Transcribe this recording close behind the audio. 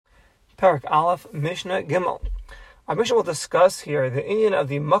Parak Aleph, Mishnah Gimel. Our Mishnah will discuss here the inyan of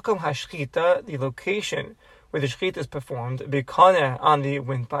the Makom HaShchita, the location where the Shchita is performed, Bikane on the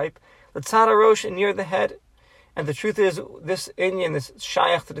windpipe, L'tzad HaRosh near the head. And the truth is, this inyan is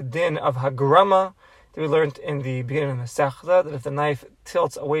shayach to the din of Hagrama that we learned in the beginning of the Masechta, that if the knife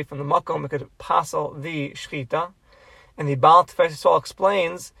tilts away from the Makom, it could passel the Shchita. And the Baal Tefes Yisrael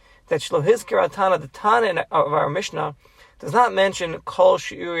explains that Shlohizkir Atana, the Tana of our Mishnah, does not mention Kol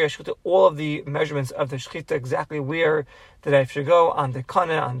Shi'uri Shchita, all of the measurements of the Shchita, exactly where the knife should go, on the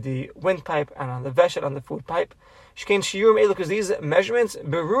Kana, on the windpipe, and on the Veshet, on the food pipe. Shkein Shi'urim Elu, because these measurements,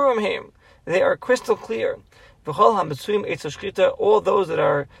 Berurim Heim, they are crystal clear. V'chol HaMetzuim Eitz HaShchita, all those that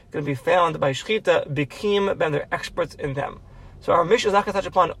are going to be found by Shchita, Bikim, ben, they're experts in them. So our Mishnah is not going to touch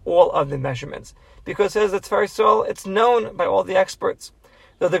upon all of the measurements, because it says that Tefar Yisrael, it's known by all the experts.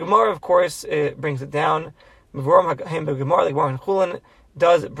 Though the Gemara, of course, brings it down. The Gemara in Chullin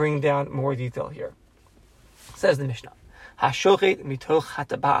does bring down more detail here. Says the Mishnah, Hashochet mitoch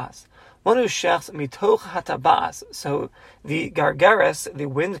hatabas, one who shechs mitoch hatabas. So the gargaris, the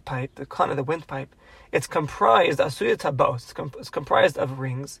windpipe, the kana, the windpipe, it's comprised asuya tabos. It's comprised of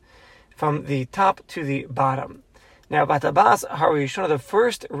rings from the top to the bottom. Now, batabas harishona, the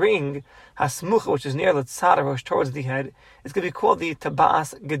first ring, hasmucha, which is near l'tzad harosh, towards the head, is going to be called the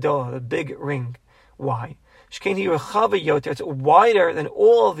tabas gedola, the big ring. Why? It's wider than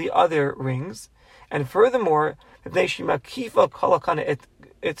all the other rings, and furthermore, it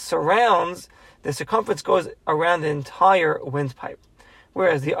surrounds, the circumference goes around the entire windpipe.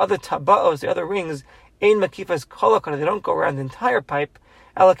 Whereas the other tabaos, the other rings, they don't go around the entire pipe.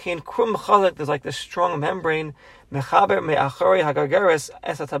 There's like this strong membrane that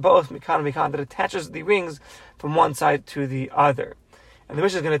attaches the rings from one side to the other. And the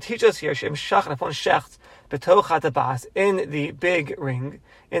Mishnah is going to teach us here, in the big ring,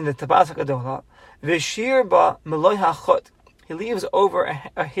 in the tabas hakadola, v'shir ba meloy hachot, he leaves over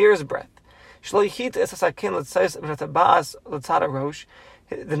a hair's breadth.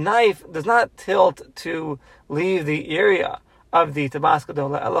 The knife does not tilt to leave the area of the tabas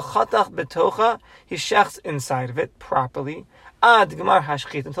hakadola. Elachatach betocha, he shechs inside of it properly. Ad gemar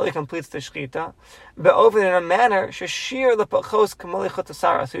hashchita, until he completes the shchita, but over in a manner sheshir lepachos kamali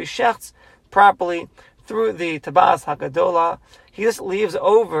chotasara. So he shechts properly through the tabas hakadola. He just leaves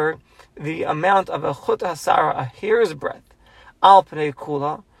over the amount of a chut hasara, a hair's breadth, al pnei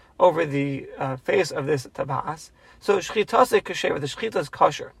kula, over the face of this tabas. So shchitase kasher, the shchita is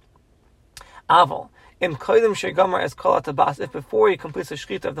kosher. Aval im kodim shegamar es kol tabas, if before he completes the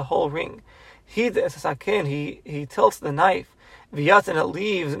shchita of the whole ring, he tilts the knife, v'yat, and it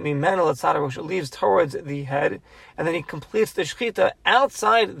leaves mimenu l'tzad harosh, it leaves towards the head, and then he completes the shchita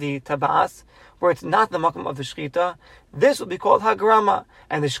outside the tabas, where it's not the makom of the shchita. This would be called hagrama,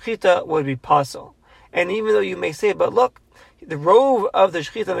 and the shchita would be pasel. And even though you may say, but look, the rove of the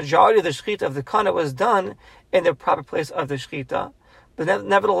shchita, the majority of the shchita of the kana was done in the proper place of the shchita, but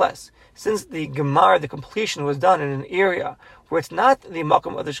nevertheless, since the gemar, the completion, was done in an area where it's not the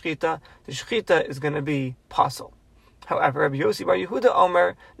makom of the shchita is going to be pasel. However, Rabbi Yossi bar Yehuda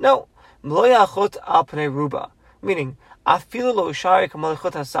Omer, no, mlo yachot al pnei ruba, meaning afilu lo ushari kamal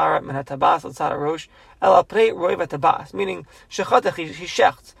chut hasara min hatabas l'tzad harosh el al pnei rov hatabas, meaning shechatach, he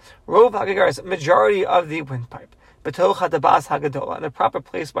shechts rov hagagaris, majority of the windpipe, betoch hatabas hagadola, in the proper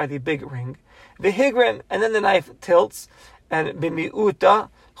place by the big ring, v'higrim, and then the knife tilts, and b'miuta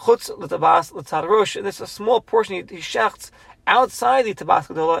chutz l'tabas l'tzad harosh, and there's a small portion he shechts outside the tabas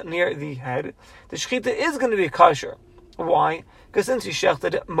gedola near the head. The shchita is going to be kosher. Why? Because since he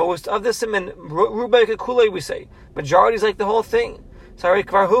shechted most of the siman, rubai kekulei, we say, majority is like the whole thing. So the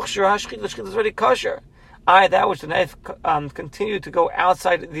shchita is already kosher. That which the knife continued to go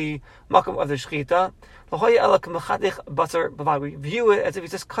outside the makom of the shchita, we view it as if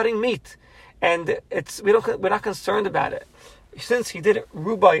he's just cutting meat, and we're not concerned about it. Since he did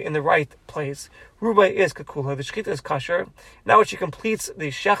rubai in the right place, rubai is kakula, the shchita is kosher. Now when she completes the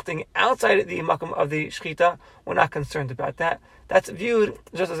shechting outside the makom of the shchita, we're not concerned about that. That's viewed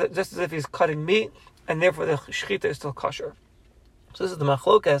just as if he's cutting meat, and therefore the shchita is still kosher. So this is the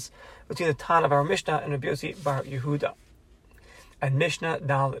machlokas between the Tan of our Mishnah and Rabbi Yossi bar Yehuda. And Mishnah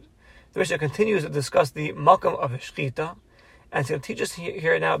Daled, the Mishnah continues to discuss the makom of the shchita, and it's going to teach us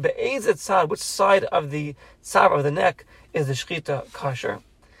here now, be'ezet tzad, which side of the tzad of the neck is the shchita kosher.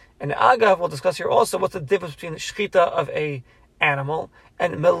 And agav, we'll discuss here also what's the difference between the shchita of a animal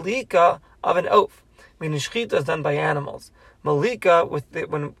and melika of an oaf. meaning shchita is done by animals. Malika,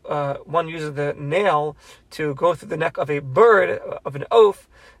 when one uses the nail to go through the neck of a bird, of an oaf,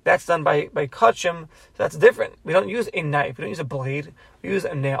 that's done by kachim. So that's different. We don't use a knife. We don't use a blade. We use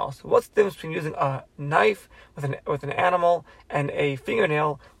a nail. So what's the difference between using a knife with an animal and a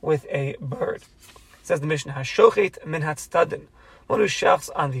fingernail with a bird? It says the Mishnah, Hashochet min hatztadin. One who shechts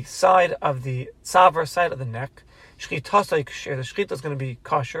on the side of the tzavar, side of the neck. Shchita kasher. The shchita is going to be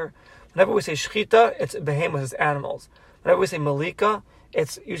kosher. Whenever we say shchita, it's behemoths, it's animals. Whenever we say malika,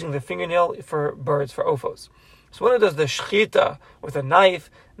 it's using the fingernail for birds, for ophos. So when it does the shchita with a knife,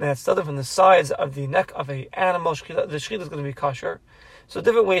 and it's done from the sides of the neck of an animal, the shchita is going to be kosher. So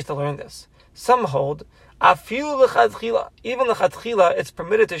different ways to learn this. Some hold, afilu l'chadchila, even l'chadchila, it's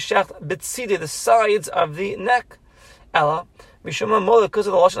permitted to shecht bitzidi, the sides of the neck. Ella, mishum hamolik, because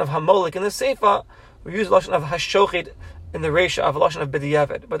of the lashon of hamolik in the seifa, we use the lashon of hashochet in the reisha of lashon of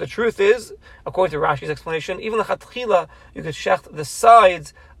b'diavad. But the truth is, according to Rashi's explanation, even l'chadchila, you could shecht the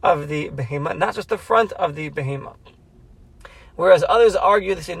sides of the behema, not just the front of the behema. Whereas others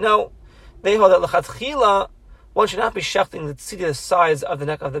argue, they say no, they hold that l'chadchila, one should not be shechting the sides of the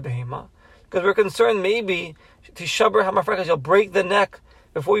neck of the behema, because we're concerned maybe to shaber hamafrekas, you'll break the neck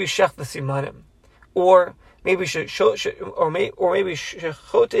before you shecht the simanim, or maybe shechotich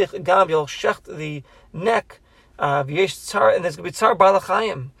gam, you'll shecht the neck, v'yesh tzar, and there's going to be tzar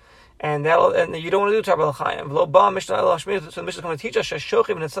balachayim, and you don't want to do tzar balachayim. V'lo ba mishnah el hashmir, so the mishnah is going to teach us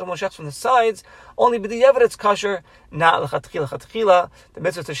sheshochim, and instead of one shechts from the sides, only b'diavad it's kosher, not l'chatchila. L'chatchila, the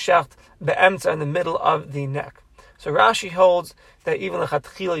mitzvah to shecht be'emtza, in the middle of the neck. So Rashi holds that even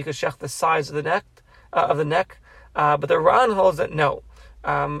l'chatchila you could shecht the sides of the neck, but the Ran holds that no.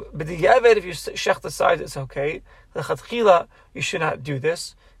 B'diavad, if you shecht the sides, it's okay. L'chatchila, you should not do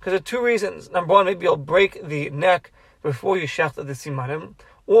this, because there are two reasons. Number one, maybe you'll break the neck before you shecht the simanim,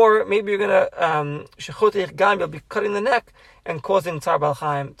 or maybe you're going to shechotich gam, you'll be cutting the neck and causing tzar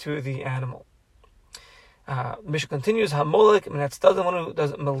balchaim to the animal. Mishnah continues, hamolik, and that's the one who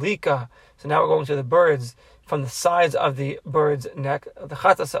does malika. So now we're going to the birds from the sides of the bird's neck, the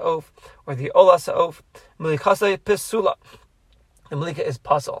chata sa'of or the ola sa'of. Malikasei pisula. The malika is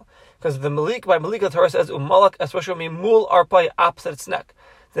puzzle, because the malika, by malika, the Torah says umalak especially mimul arpai, opposite its neck.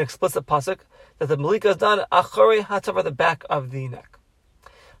 It's an explicit pasuk that the malika is done achore hatzavar, the back of the neck.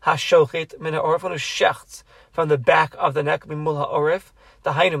 Hashochet min ha'orif, one who shechts from the back of the neck, mimul ha'orif,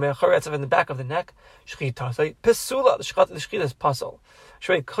 the hainu min ha'chore hatzavar, in the back of the neck. Shchita pisula, the shchita is puzzle.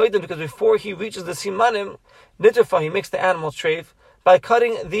 Shrei koydem, because before he reaches the simanim, nitterfa, he makes the animal treif by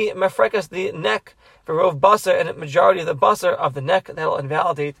cutting the mefrekas, the neck, the rov basar, and a majority of the basar of the neck, that'll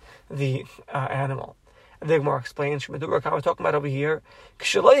invalidate the animal. And the Gemara explains, we're talking about over here,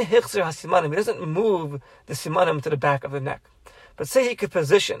 he doesn't move the simanim to the back of the neck. But say he could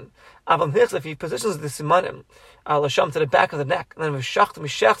position, if he positions the simanim lasham to the back of the neck, and then he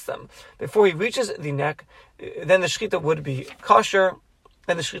shechts them before he reaches the neck, then the shchita would be kosher.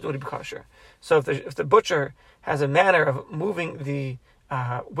 So if the butcher has a manner of moving the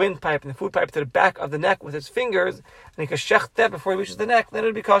windpipe and the food pipe to the back of the neck with his fingers, and he can shecht that before he reaches the neck, then it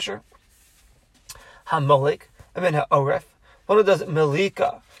would be kosher. Hamolik, and then ha'oref, one who does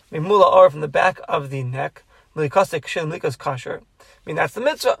melika, mimula oref, from the back of the neck, melikasek shin, melika is kosher. I mean, that's the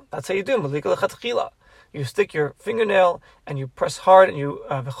mitzvah. That's how you do melika l'chatchila. You stick your fingernail and you press hard, and you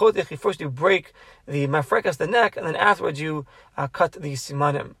first you break the mafrekas, the neck, and then afterwards you cut the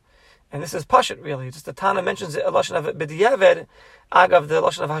simanim. And this is pashut, really. Just the Tana mentions a lashon of b'diavad, agav the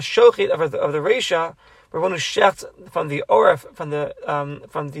lashon of hashochet of the reisha, where one who shechts from the oref, from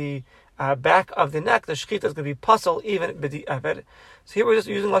the back of the neck, the shechita is going to be puzzle even b'diavad. So here we're just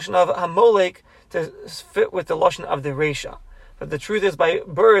using lashon of hamolek to fit with the lashon of the reisha. But the truth is, by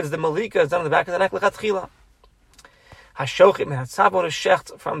birds, the malika is done on the back of the neck, l'chatchila. Hashochet min hatzab, one who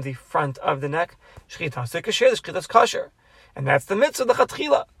shechts from the front of the neck, shechita kasher, the shechita is kosher, and that's the mitzvah, the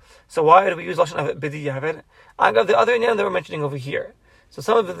l'chatchila. So why do we use lashon of b'diavad? Agav the other name that we're mentioning over here. So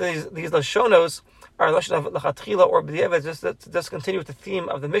some of these lashonos are lashon of l'chatchila or b'diavad, just continue with the theme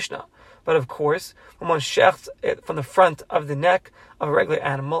of the Mishnah. But of course, when one shechts it from the front of the neck of a regular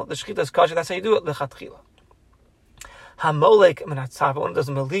animal, the shechita is kosher. That's how you do it, l'chatchila. Hamolek min hatzava, one does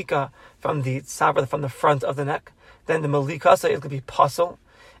malika from the tzava, from the front of the neck, then the malika is going to be puzzle.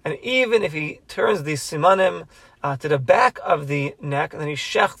 And even if he turns the simanim to the back of the neck, and then he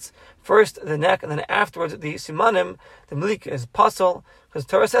shechts first the neck, and then afterwards the simanim, the malika is puzzle, because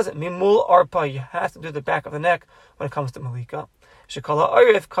Torah says mimul arpa, you have to do the back of the neck when it comes to malika. Shekala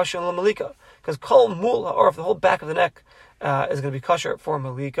arif kasher la malika, because kol mul ha'orif, the whole back of the neck is going to be kosher for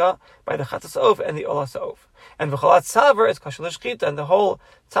malika by the chatas of and the ola sa'of. And v'chalat saver is kosher l'shchita, and the whole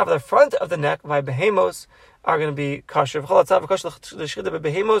top of the front of the neck by behemos are going to be kosher. V'chalat saver kosher l'shchita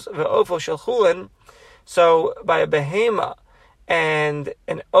behemos ve'ofo shel chulin. So by a behema and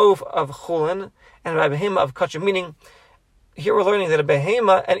an oaf of chulin, and by a behema of kosher, meaning here we're learning that a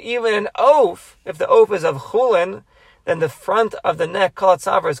behema and even an oaf, if the oaf is of chulin, then the front of the neck, kalat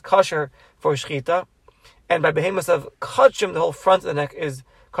saver, is kosher for shchita. And by behemoths of kachim, the whole front of the neck is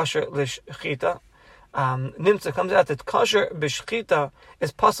kosher l'shchita. Nimtza comes out that kosher b'shchita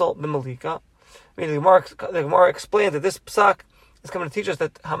is pasal b'malika. I mean, the Gemara explained that this psak is coming to teach us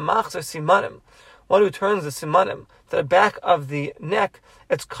that hamachzer simanim, one who turns the simanim to the back of the neck,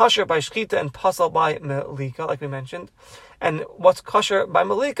 it's kosher by shchita and pasal by malika, like we mentioned. And what's kosher by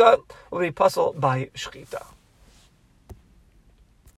malika will be pasal by shchita.